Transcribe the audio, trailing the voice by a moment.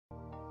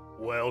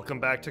Welcome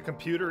back to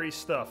Computery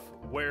Stuff,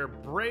 where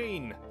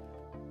brain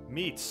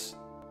meets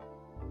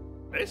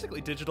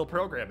basically digital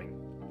programming.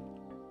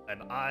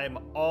 And I'm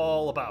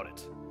all about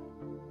it.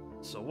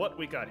 So what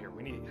we got here,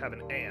 we need to have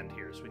an AND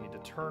here, so we need to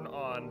turn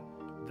on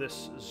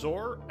this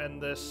XOR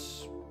and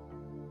this...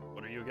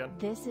 What are you again?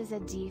 This is a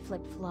D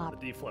flip-flop.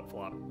 The D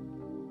flip-flop.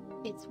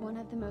 It's one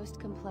of the most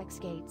complex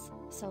gates,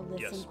 so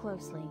listen Yes.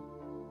 closely.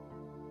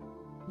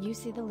 You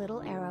see the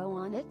little arrow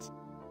on it?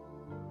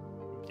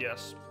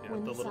 Yes, yeah,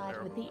 When the the little side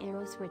arrow. with the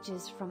arrow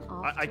switches from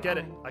off I to get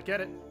it, on, I get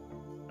it.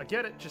 I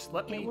get it, just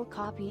let it me... will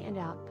copy and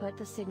output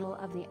the signal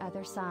of the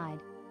other side.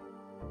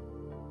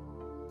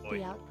 Oi.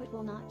 The output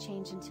will not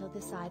change until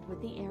the side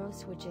with the arrow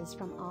switches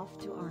from off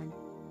to on.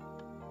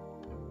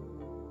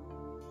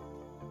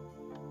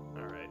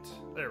 Alright,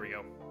 there we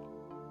go.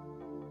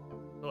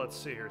 So let's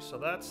see here. So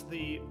that's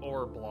the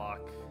OR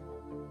block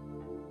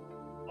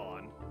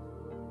on.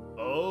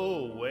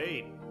 Oh,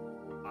 wait.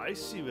 I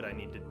see what I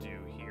need to do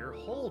here.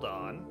 Hold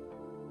on.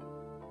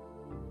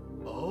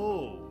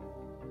 Oh.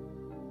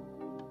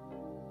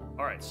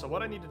 Alright, so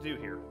what I need to do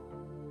here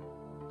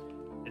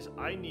is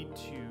I need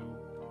to...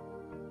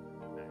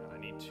 hang on, I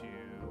need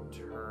to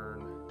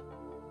turn...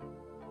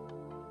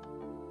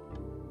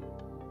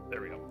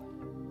 There we go.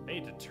 I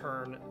need to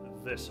turn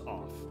this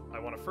off. I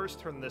want to first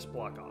turn this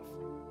block off.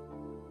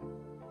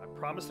 I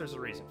promise there's a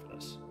reason for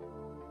this.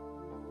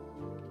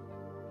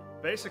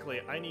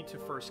 Basically, I need to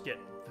first get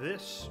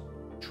this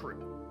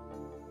true.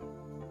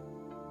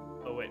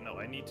 Oh wait, no,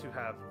 I need to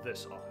have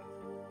this on.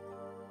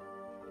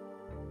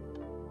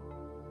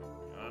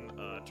 Hang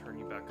on, turn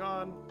you back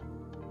on.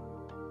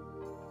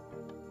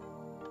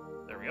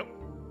 There we go.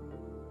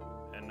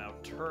 And now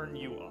turn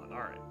you on.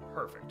 Alright,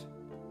 perfect.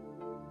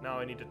 Now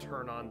I need to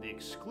turn on the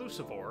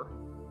exclusive OR,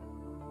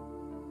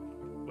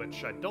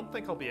 which I don't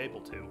think I'll be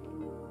able to.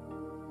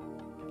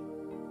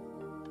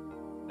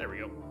 There we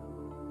go.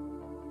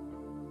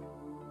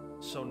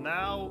 So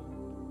now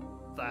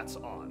that's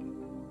on.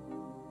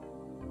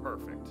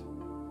 Perfect.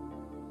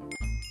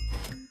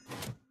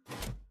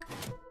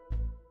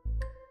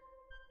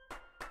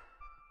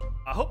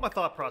 I hope my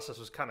thought process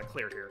was kind of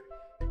clear here.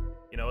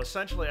 You know,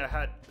 essentially I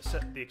had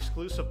set the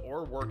exclusive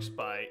OR works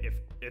by if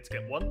it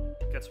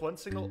gets one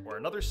signal or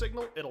another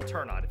signal, it'll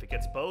turn on. If it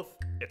gets both,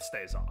 it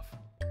stays off.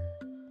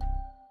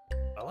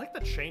 I like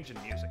the change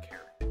in music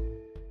here.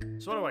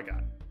 So what do I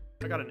got?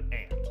 I got an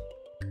AND.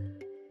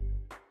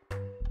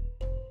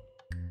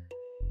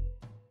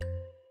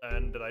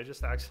 And did I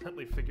just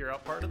accidentally figure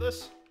out part of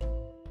this?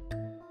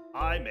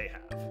 I may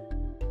have.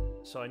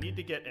 So I need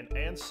to get an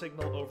AND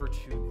signal over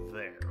to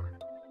there.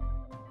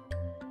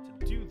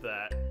 To do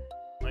that,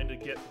 I need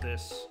to get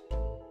this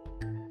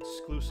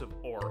exclusive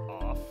OR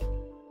off.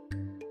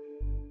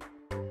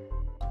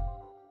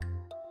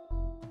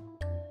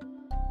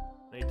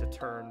 I need to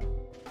turn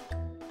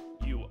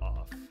you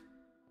off.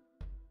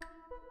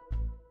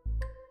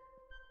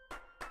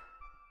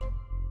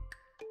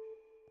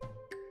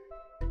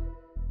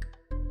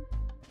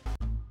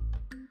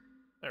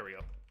 There we go.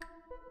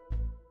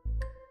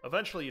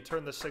 Eventually you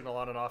turn this signal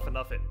on and off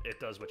enough, it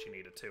does what you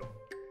need it to.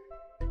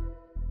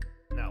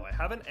 Now I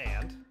have an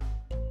AND.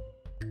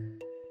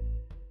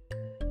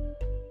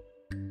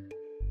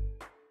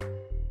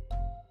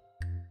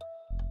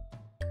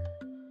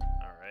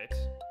 Alright.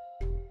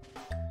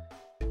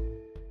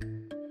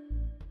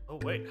 Oh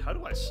wait, how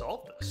do I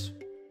solve this?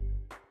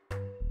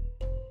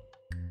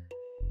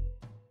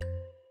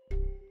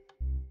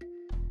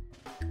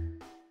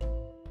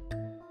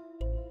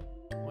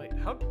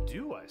 How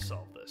do I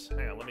solve this?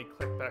 Hang on, let me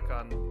click back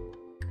on...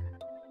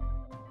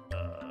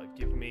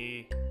 give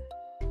me...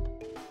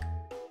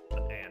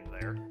 the AND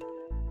there.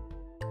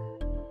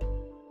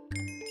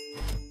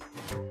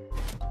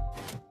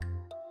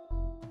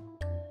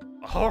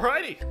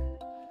 Alrighty!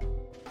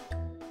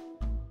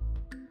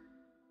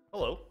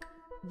 Hello.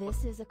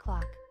 This is a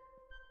clock.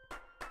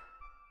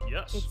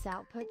 Yes. Its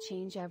output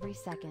change every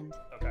second.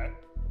 Okay.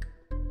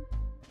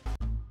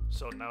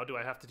 So now do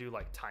I have to do,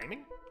 like,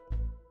 timing?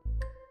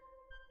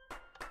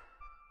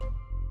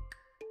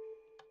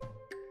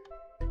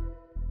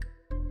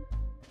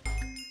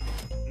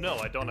 No,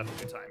 I don't have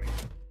to do timing.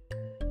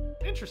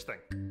 Interesting.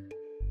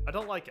 I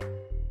don't like it.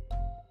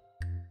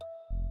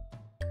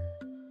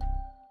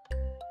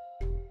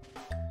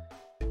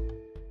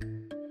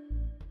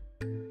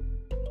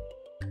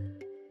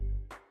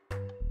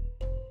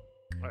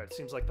 Alright,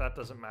 seems like that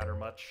doesn't matter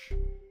much.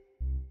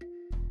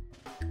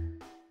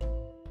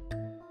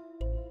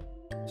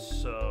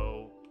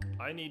 So,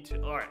 I need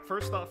to... Alright,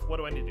 first off, what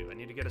do I need to do? I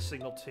need to get a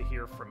signal to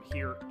here from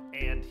here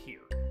and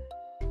here.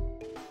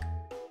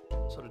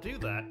 So to do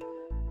that,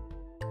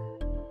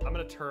 I'm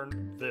going to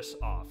turn this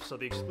off. So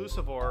the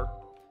exclusive OR,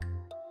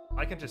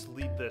 I can just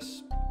leave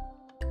this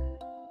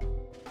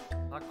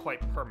not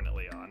quite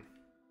permanently on.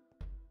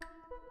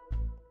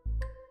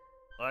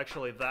 Well,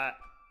 actually, that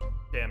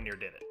damn near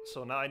did it.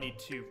 So now I need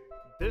to...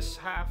 This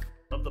half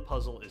of the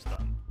puzzle is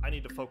done. I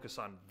need to focus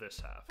on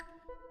this half.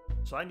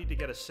 So I need to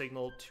get a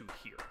signal to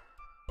here.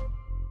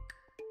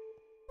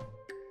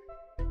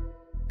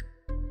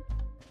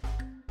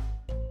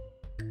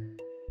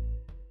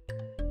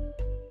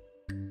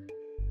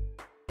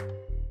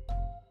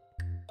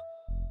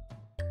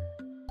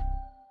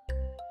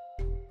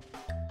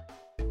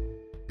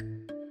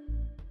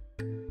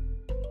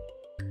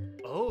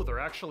 Oh, they're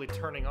actually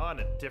turning on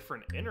at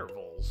different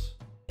intervals.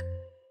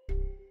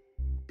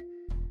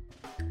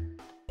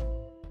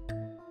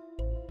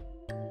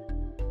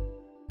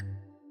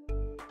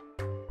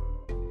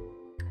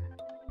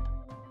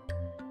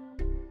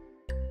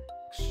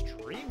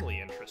 Extremely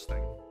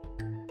interesting.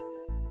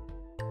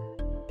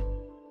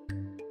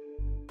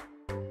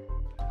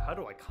 How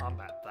do I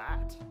combat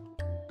that?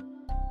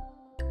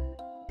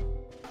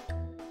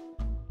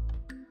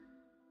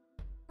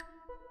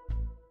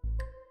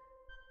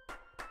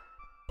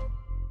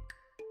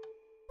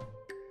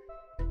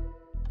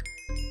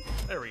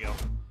 There we go.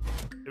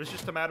 It was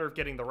just a matter of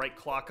getting the right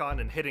clock on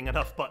and hitting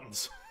enough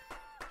buttons.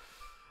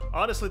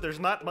 Honestly,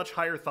 there's not much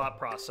higher thought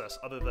process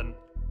other than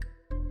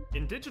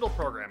in digital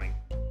programming,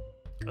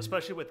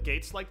 especially with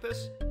gates like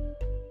this,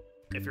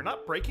 if you're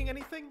not breaking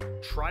anything,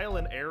 trial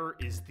and error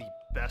is the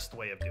best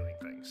way of doing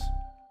things.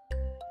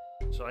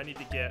 So I need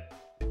to get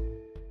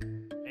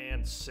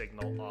and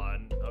signal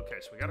on. Okay,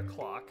 so we got a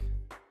clock.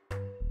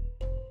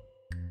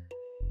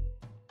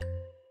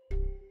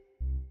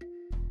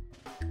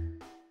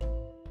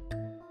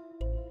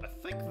 I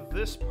think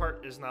this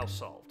part is now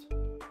solved.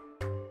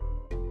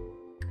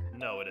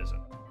 No, it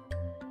isn't.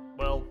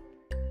 Well,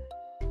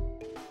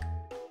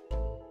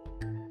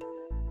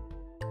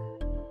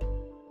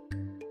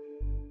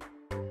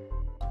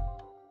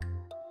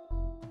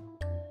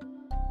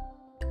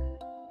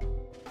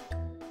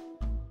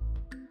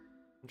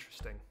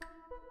 interesting.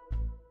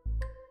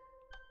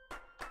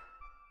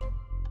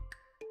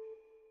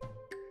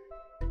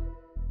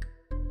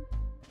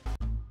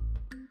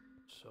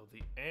 So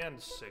the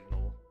AND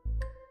signal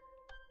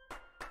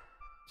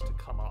is to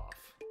come off.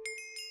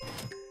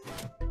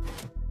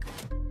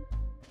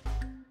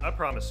 I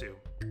promise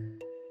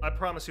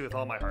you with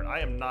all my heart, I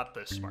am not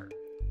this smart.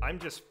 I'm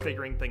just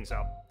figuring things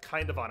out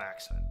kind of on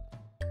accident.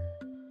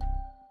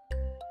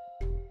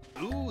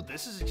 Ooh,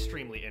 this is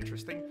extremely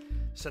interesting.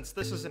 Since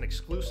this is an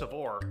exclusive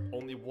OR,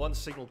 only one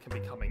signal can be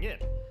coming in.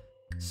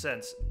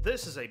 Since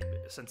this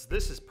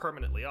is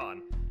permanently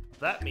on,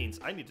 that means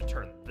I need to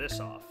turn this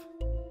off.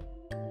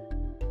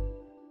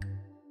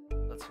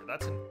 Let's see,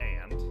 that's an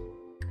AND.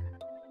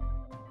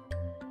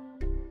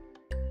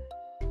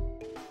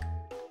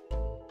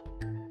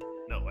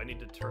 No, I need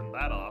to turn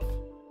that off.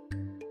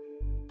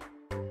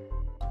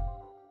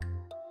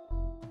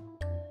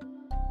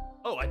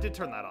 Oh, I did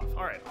turn that off.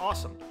 All right,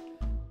 awesome.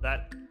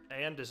 That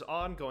AND is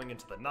on, going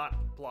into the NOT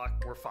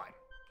block, we're fine.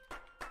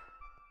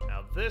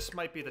 Now this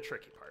might be the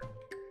tricky part.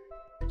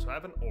 So I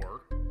have an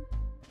OR.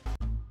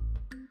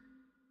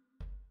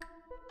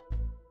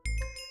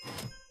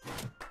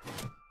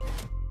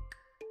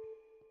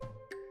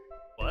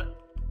 What?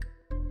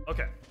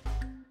 Okay.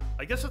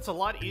 I guess it's a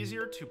lot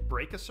easier to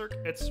break a circuit.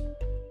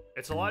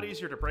 It's a lot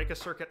easier to break a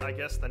circuit, I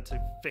guess, than to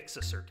fix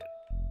a circuit.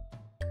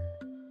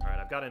 Alright,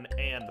 I've got an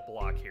AND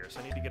block here, so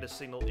I need to get a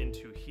signal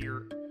into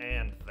here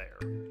and there.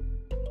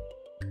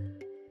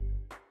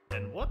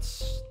 And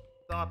what's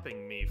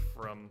stopping me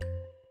from...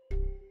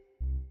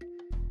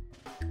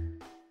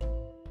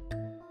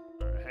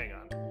 Alright, hang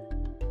on.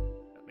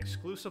 Got an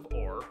exclusive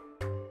OR.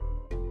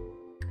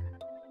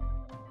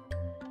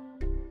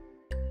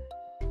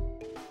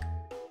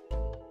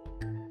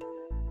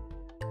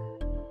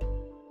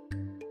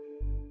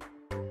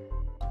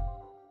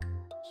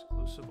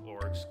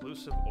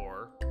 Exclusive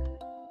OR.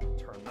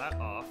 Turn that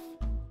off.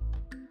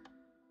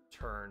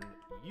 Turn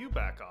you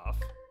back off.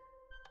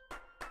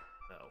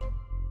 No.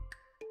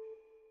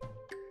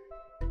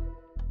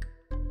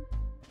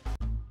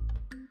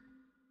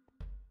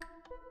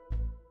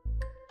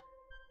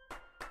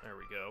 There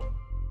we go.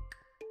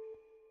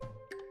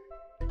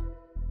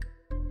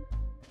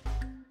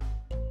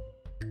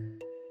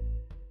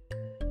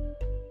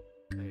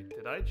 Hey,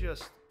 did I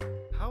just...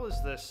 How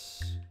is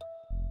this...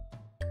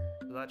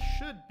 That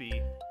should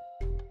be...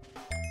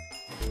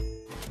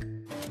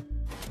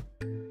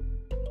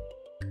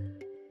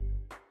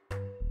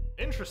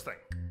 Interesting.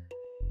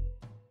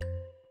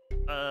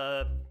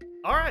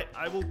 Alright,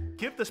 I will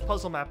give this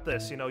puzzle map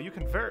this. You know, you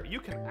can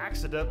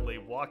accidentally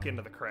walk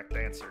into the correct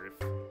answer.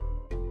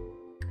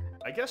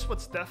 I guess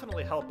what's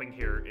definitely helping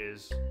here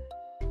is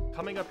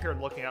coming up here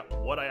and looking at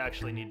what I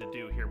actually need to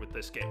do here with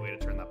this gateway to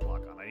turn that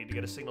block on. I need to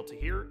get a signal to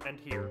here and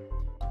here.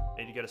 I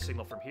need to get a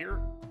signal from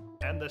here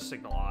and this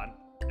signal on,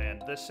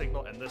 and this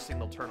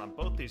signal turn on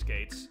both these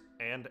gates,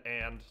 and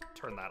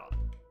turn that on.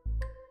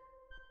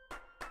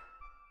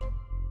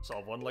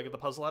 Solve one leg of the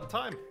puzzle at a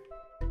time.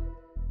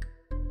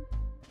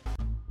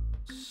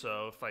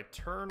 So if I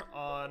turn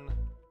on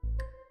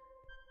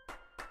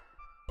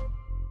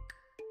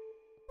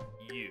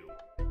you.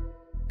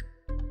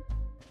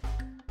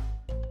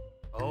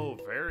 Oh,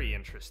 very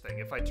interesting.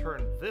 If I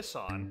turn this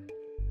on,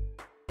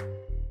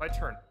 if I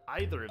turn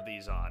either of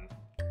these on,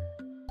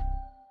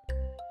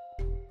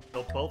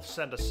 they'll both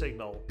send a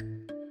signal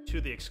to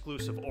the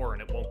exclusive OR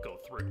and it won't go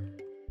through.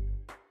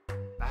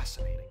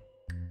 Fascinating.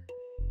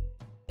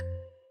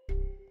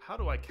 How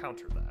do I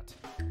counter that?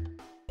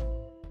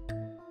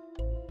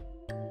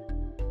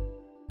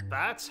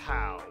 That's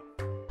how.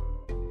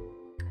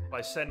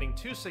 By sending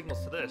 2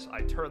 signals to this,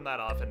 I turn that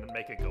off and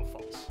make it go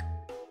false.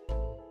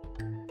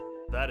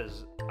 That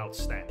is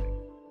outstanding.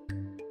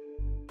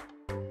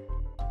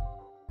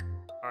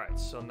 Alright,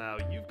 so now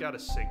you've got a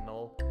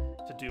signal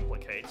to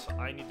duplicate, so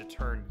I need to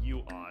turn you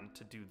on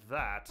to do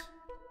that.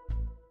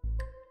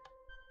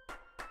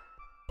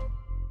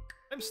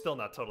 I'm still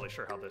not totally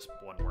sure how this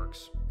one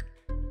works.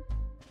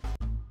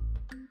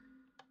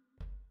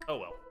 Oh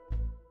well.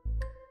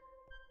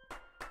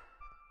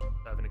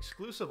 I have an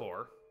exclusive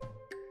OR.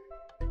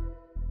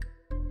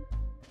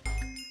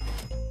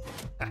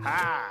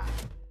 Haha!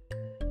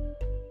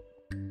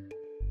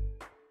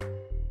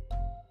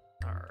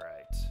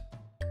 Alright.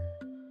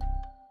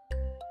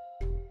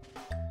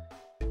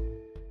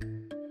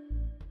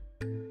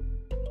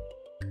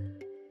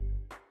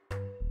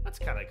 That's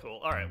kind of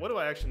cool. Alright, what do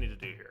I actually need to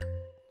do here?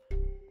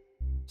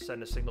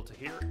 Send a signal to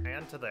here,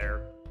 and to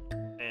there,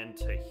 and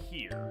to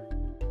here.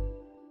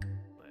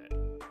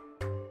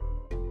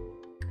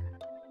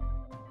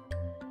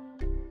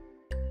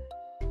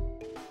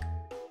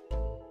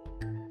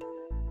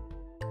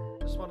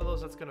 Is this one of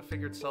those that's gonna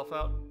figure itself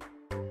out?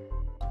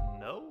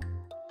 No?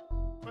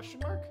 Question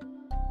mark?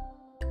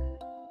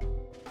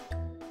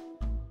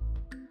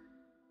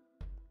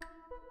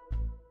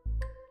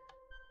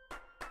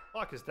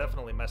 Clock is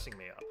definitely messing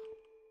me up.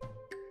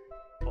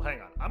 Well, hang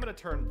on. I'm gonna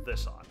turn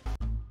this on.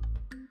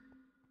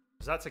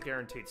 Because that's a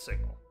guaranteed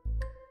signal.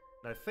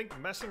 And I think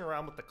messing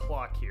around with the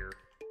clock here...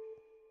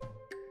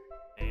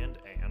 And,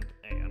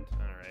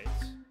 alright.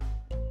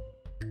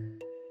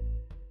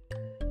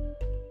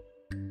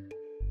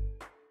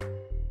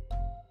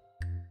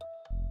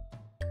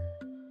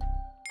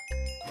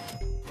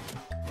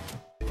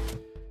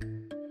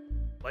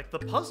 Like, the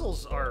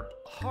puzzles are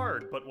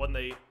hard, but when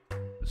they...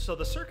 So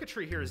the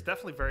circuitry here is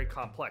definitely very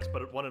complex,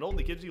 but when it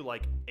only gives you,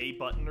 like, a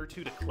button or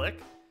two to click,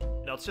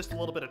 you know, it's just a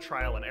little bit of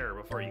trial and error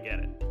before you get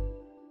it.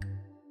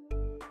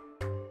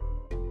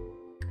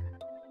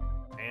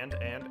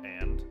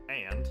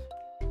 And,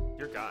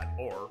 dear God,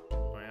 or,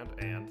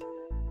 and,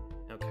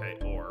 okay,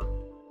 or,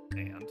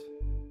 and.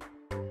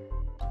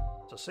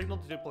 So signal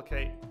to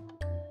duplicate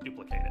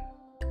it.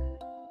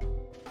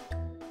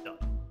 Done.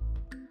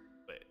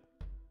 Wait.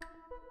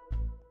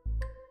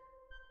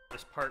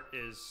 This part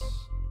is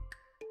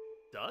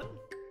done?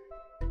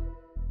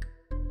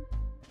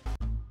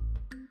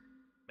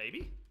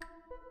 Maybe?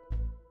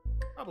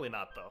 Probably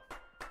not, though.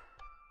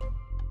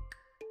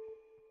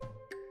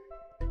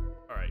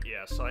 Alright,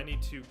 yeah, so I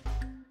need to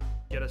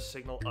get a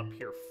signal up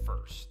here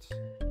first.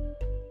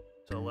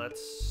 So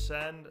let's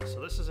send...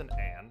 So this is an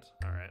AND,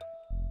 alright.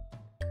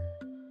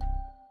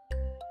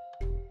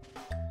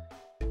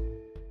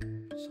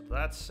 So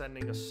that's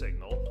sending a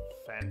signal.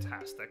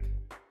 Fantastic.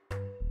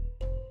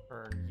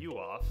 Turn you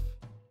off.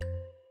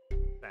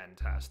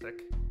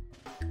 Fantastic.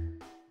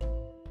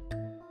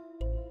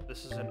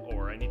 This is an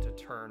OR. I need to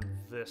turn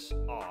this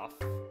off.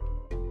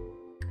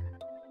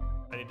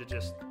 I need to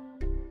just...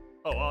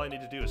 Oh, all I need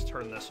to do is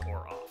turn this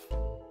OR off.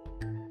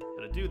 So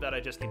to do that,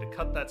 I just need to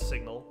cut that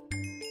signal.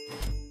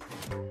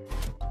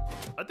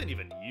 I didn't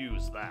even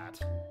use that.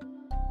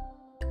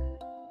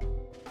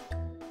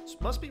 This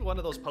must be one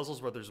of those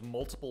puzzles where there's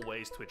multiple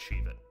ways to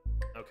achieve it.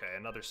 Okay,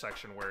 another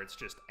section where it's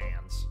just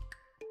ANDs.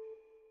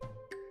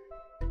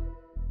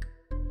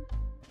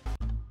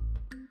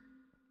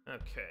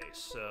 Okay,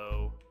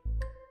 so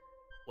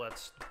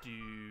let's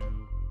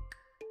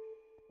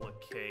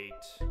duplicate.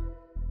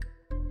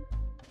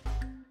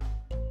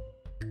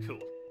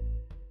 Cool.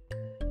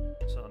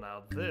 So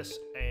now this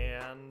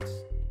and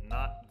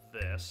not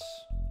this.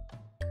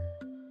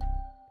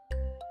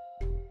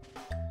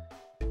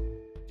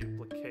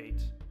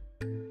 Duplicate.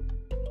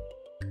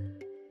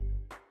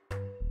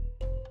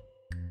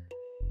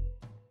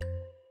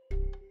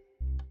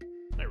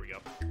 There we go.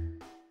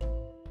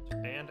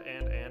 And.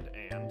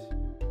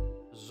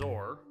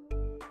 XOR.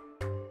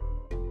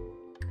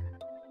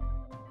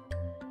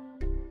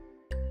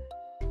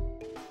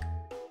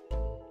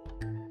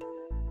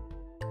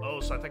 Oh,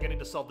 so I think I need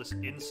to solve this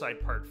inside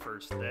part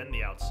first, then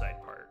the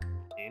outside part.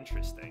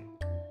 Interesting.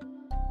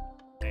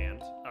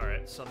 And,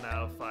 alright, so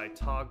now if I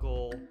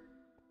toggle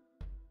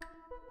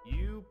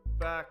you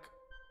back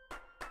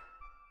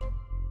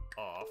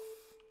off,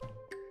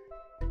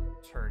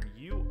 turn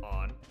you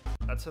on,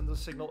 that sends the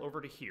signal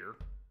over to here.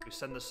 We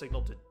send the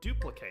signal to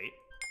duplicate.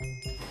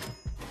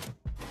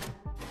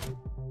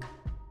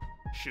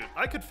 Shoot,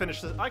 I could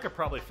finish this. I could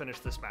probably finish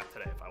this map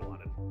today if I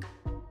wanted.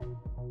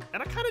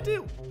 And I kind of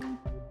do.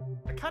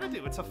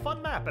 It's a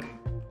fun map, and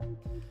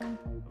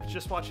I was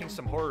just watching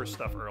some horror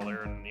stuff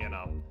earlier, and, you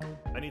know,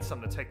 I need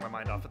something to take my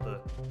mind off of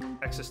the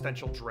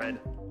existential dread.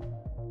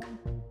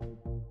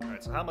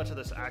 Alright, so how much of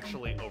this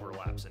actually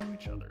overlaps into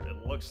each other?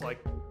 It looks like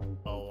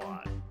a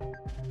lot.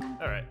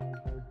 Alright.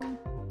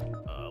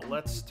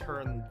 Let's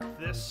turn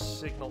this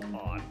signal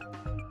on.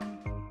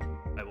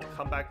 I will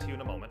come back to you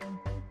in a moment.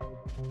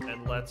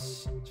 And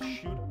let's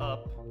shoot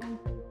up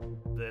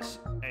this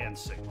AND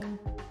signal.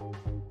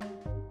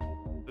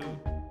 Ooh.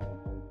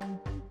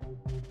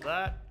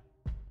 That.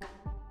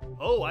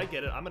 Oh, I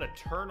get it. I'm gonna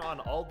turn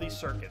on all these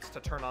circuits to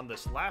turn on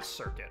this last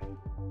circuit.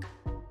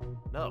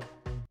 No.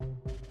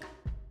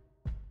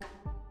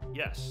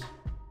 Yes.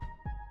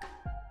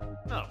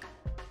 No.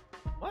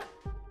 What?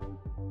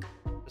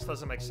 This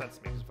doesn't make sense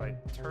to me, because if I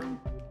turn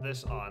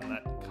this on,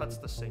 that cuts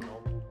the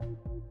signal.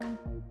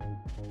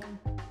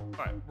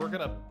 Alright, we're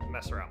gonna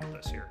mess around with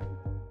this here.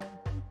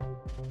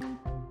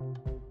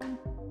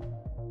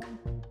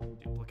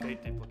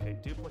 Duplicate,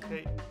 duplicate,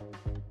 duplicate,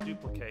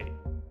 duplicate,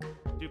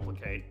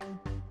 duplicate.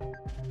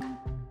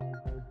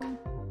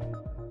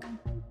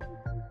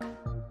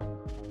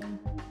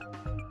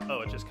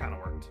 Oh, it just kind of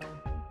worked,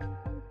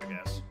 I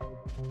guess.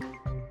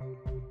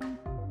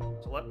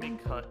 So let me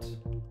cut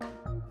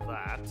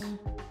that.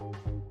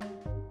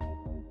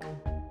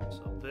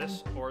 So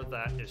this or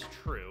that is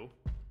true.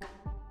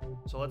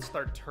 So let's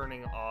start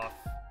turning off.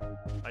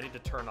 I need to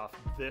turn off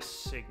this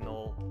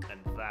signal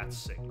and that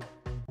signal.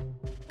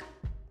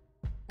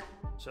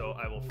 So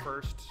I will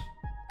first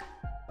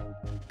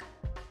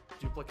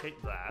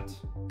duplicate that.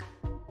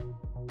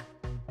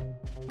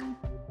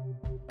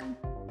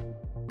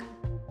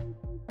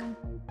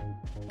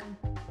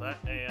 That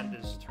and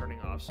is turning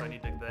off, so I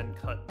need to then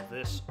cut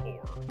this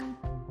OR.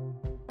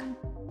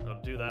 To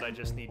do that, I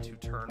just need to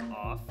turn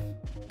off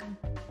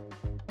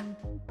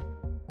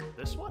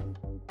this one.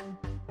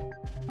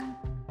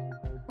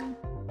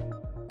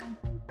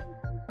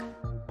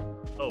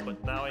 Oh,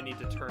 but now I need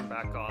to turn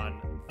back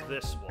on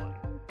this one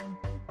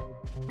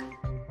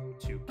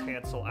to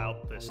cancel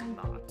out this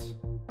NOT.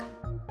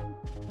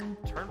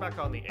 Turn back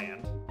on the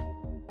AND.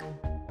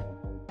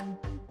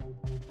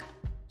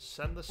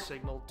 Send the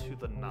signal to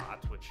the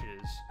NOT, which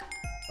is...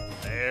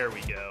 There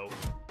we go.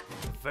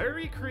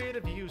 Very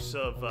creative use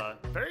of...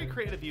 very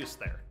creative use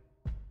there.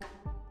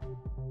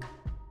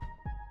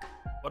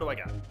 What do I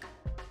got?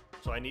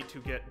 So I need to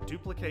get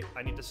duplicate...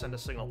 I need to send a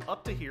signal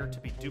up to here to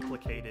be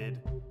duplicated.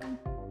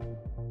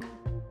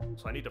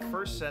 So I need to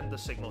first send the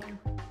signal here.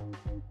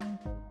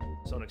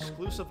 So an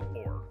exclusive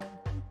OR.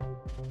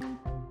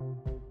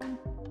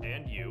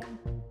 And you.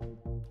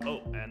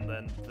 Oh, and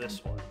then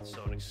this one.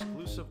 So an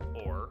exclusive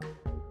OR.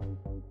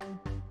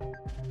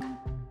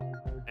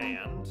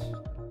 And...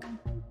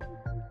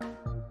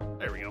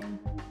 There we go.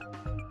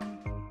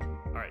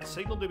 Alright,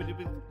 signal to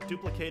be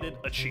duplicated,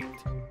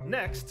 achieved.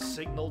 Next,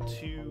 signal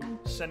to...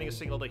 Sending a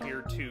signal to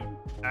here to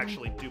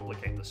actually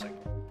duplicate the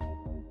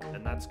signal.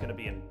 And that's going to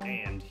be an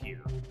AND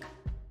here.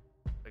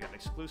 I got an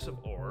exclusive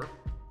OR,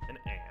 an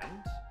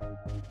AND.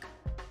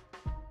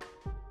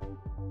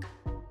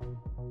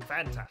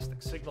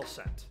 Fantastic. Signal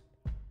sent.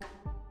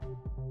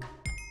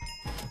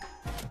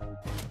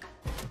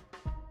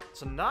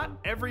 So not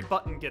every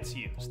button gets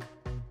used.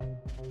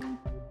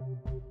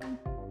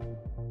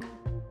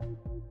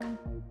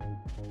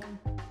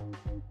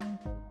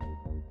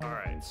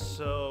 Alright,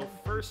 so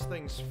first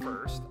things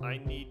first, I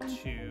need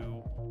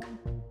to...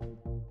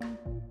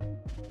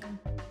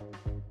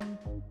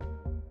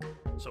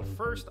 So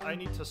first, I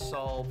need to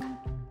solve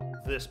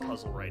this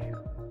puzzle right here.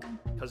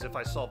 Because if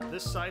I solve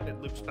this side and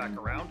it loops back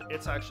around,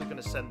 it's actually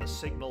going to send the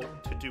signal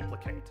to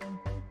duplicate.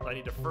 So I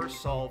need to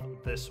first solve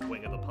this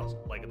wing of the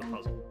puzzle, leg of the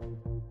puzzle,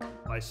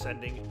 by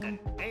sending an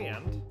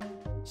AND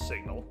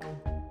signal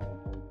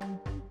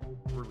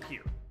through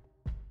here.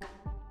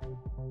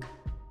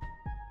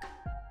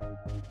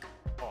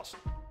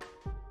 Awesome.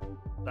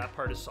 That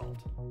part is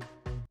solved.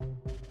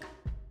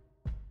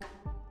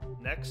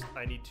 Next,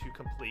 I need to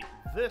complete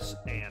this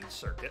AND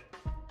circuit.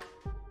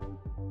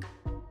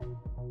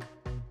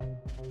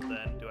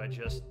 Then, do I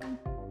just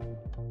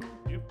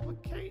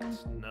duplicate?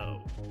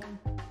 No.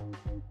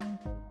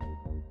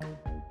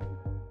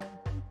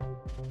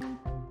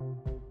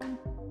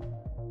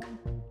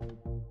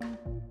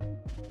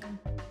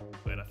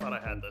 Wait, I thought I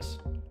had this.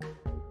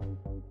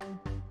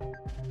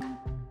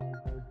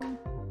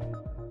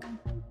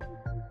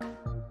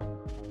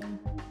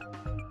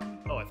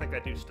 Oh, I think I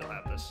do still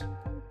have this.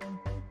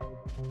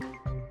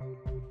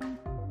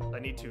 I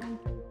need to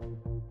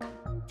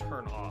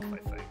turn off, I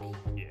think.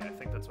 Yeah, I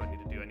think that's what I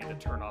need to do. I need to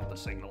turn off the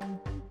signal.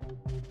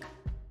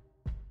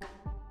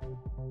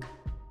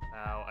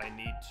 Now I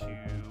need to...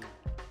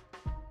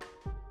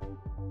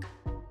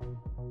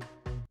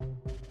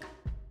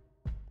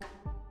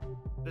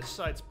 This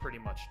side's pretty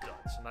much done,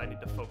 so now I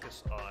need to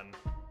focus on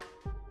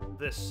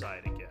this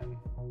side again.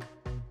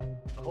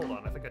 Hold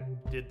on, I think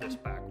I did this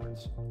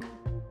backwards.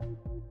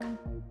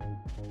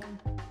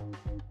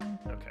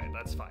 Okay,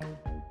 that's fine.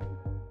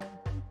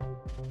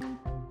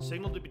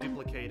 Signal to be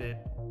duplicated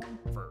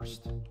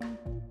first.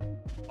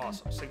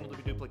 Awesome. Signal to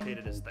be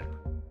duplicated is there.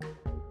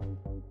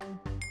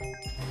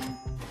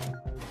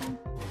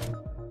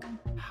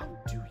 How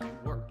do you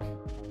work?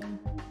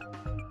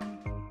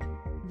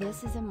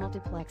 This is a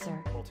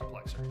multiplexer.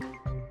 Multiplexer.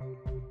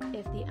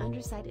 If the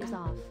underside is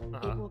off,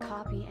 it will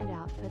copy and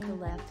output the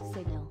left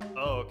signal.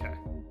 Oh, okay.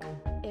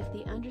 If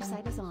the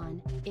underside is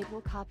on, it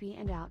will copy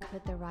and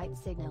output the right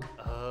signal.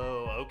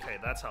 Oh, okay.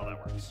 That's how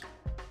that works.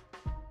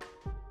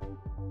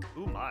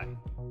 Ooh, my.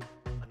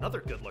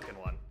 Another good-looking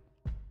one.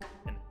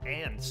 An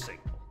AND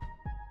signal.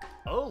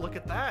 Oh, look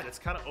at that. It's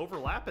kind of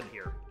overlapping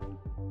here.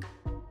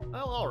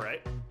 Well,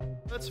 alright.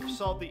 Let's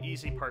solve the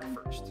easy part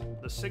first.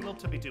 The signal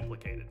to be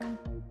duplicated.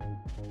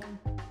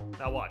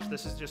 Now watch,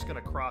 this is just going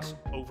to cross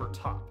over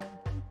top.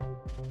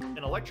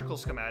 In electrical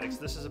schematics,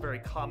 this is a very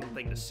common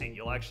thing to see.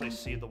 You'll actually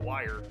see the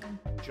wire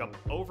jump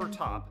over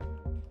top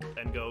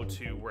and go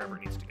to wherever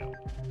it needs to go.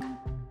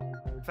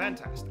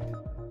 Fantastic.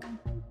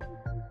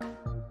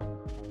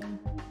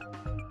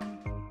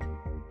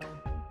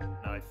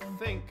 Now I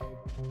think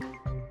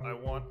I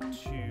want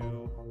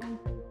to...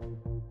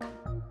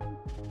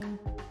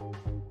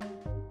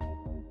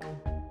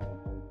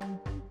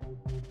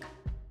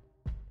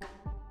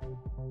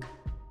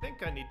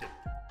 I need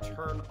to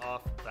turn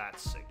off that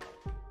signal.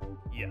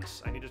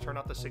 Yes, I need to turn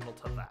off the signal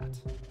to that.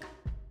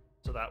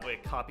 So that way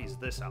it copies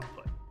this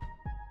output.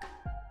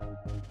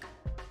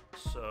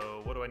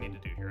 So what do I need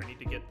to do here? I need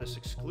to get this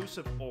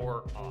exclusive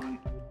OR on.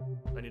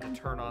 I need to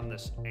turn on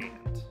this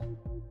AND.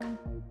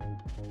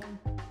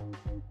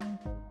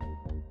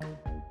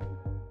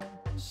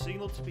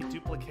 Signal to be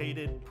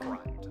duplicated,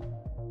 primed.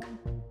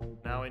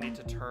 Now I need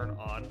to turn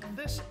on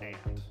this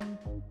AND.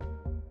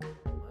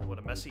 What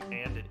a messy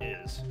AND it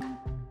is.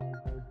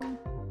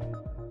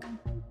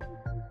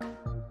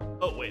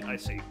 Oh, wait, I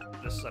see.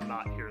 This is a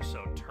knot here,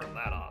 so turn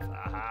that off.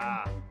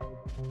 Aha!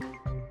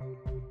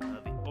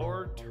 The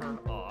OR turn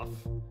off.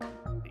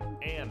 The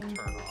AND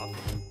turn off.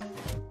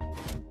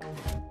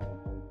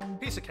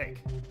 Piece of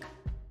cake.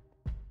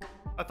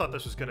 I thought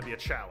this was going to be a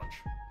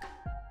challenge.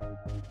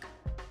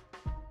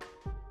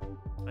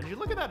 And you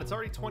look at that, it's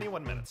already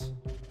 21 minutes.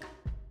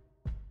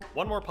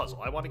 One more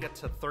puzzle. I want to get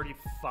to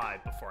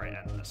 35 before I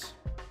end this.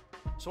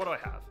 So what do I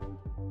have?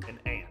 An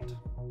AND.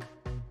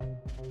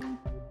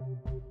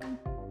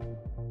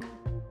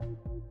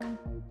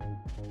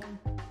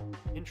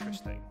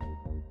 Interesting.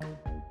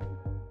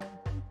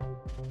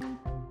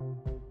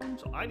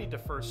 So I need to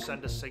first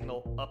send a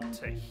signal up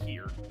to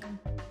here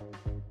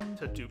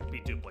to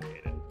be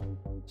duplicated.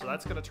 So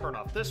that's going to turn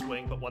off this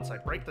wing, but once I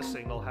break the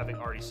signal, having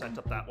already sent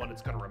up that one,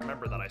 it's going to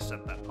remember that I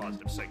sent that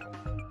positive signal.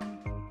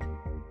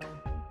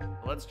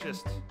 Let's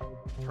just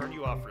turn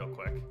you off real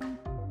quick.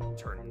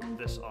 Turn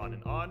this on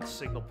and on.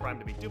 Signal prime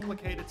to be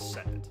duplicated.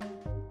 Send it.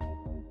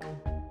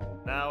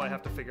 Now I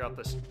have to figure out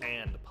this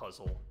AND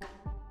puzzle.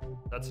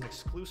 That's an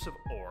exclusive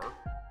OR.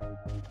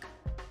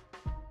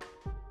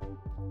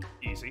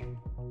 Easy.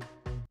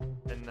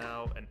 And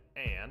now an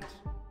AND.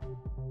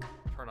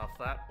 Turn off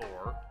that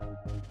OR.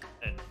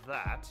 And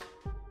that.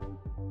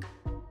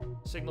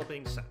 Signal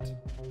being sent.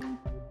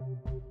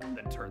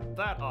 Then turn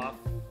that off.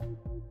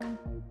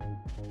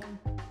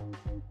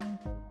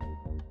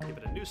 Give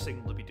it a new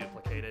signal to be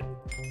duplicated.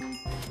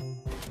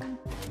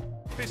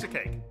 Piece of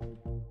cake.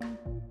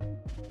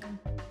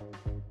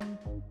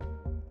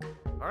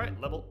 Alright,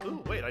 level...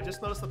 Ooh, wait, I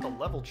just noticed that the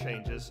level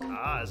changes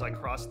as I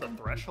cross the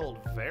threshold.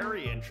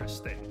 Very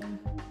interesting.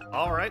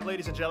 Alright,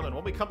 ladies and gentlemen,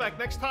 when we come back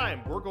next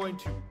time, we're going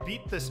to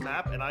beat this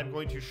map, and I'm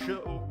going to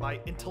show my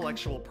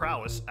intellectual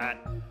prowess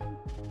at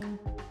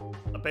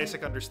a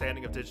basic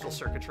understanding of digital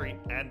circuitry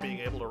and being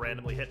able to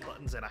randomly hit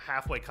buttons in a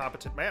halfway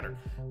competent manner.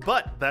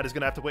 But that is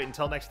going to have to wait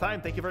until next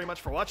time. Thank you very much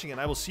for watching, and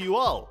I will see you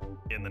all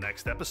in the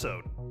next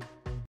episode.